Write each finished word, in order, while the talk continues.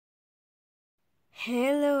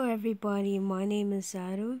Hello everybody, my name is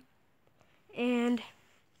Adam, and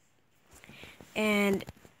and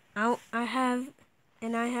I have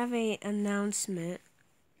a announcement.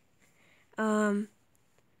 Um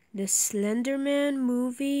the Slender-Man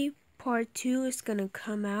movie part 2 is gonna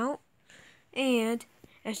come out, and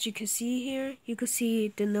as you can see here, you can see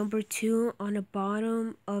the number 2 on the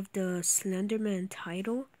bottom of the Slender-Man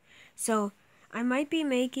title. So I might be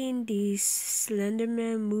making the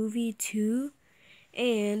Slender-Man movie 2,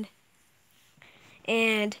 and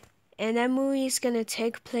and and that movie is gonna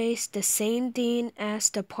take place the same thing as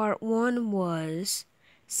the part 1 was.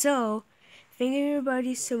 So thank you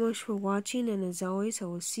everybody so much for watching, and as always I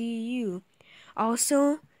will see you.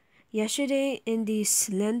 Also, yesterday in the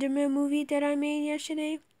Slender-Man movie that I made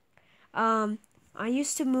yesterday, I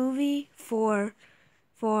used the movie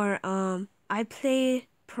I played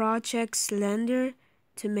Project Slender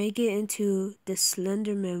to make it into the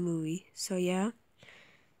Slender-Man movie. So yeah,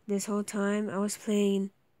 this whole time I was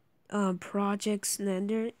playing Project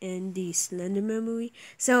Slender in the Slender-Man movie.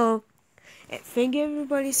 So thank you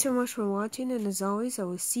everybody so much for watching, and as always I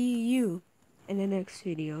will see you in the next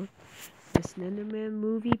video. The Slender-Man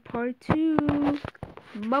movie part 2.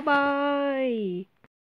 Bye bye.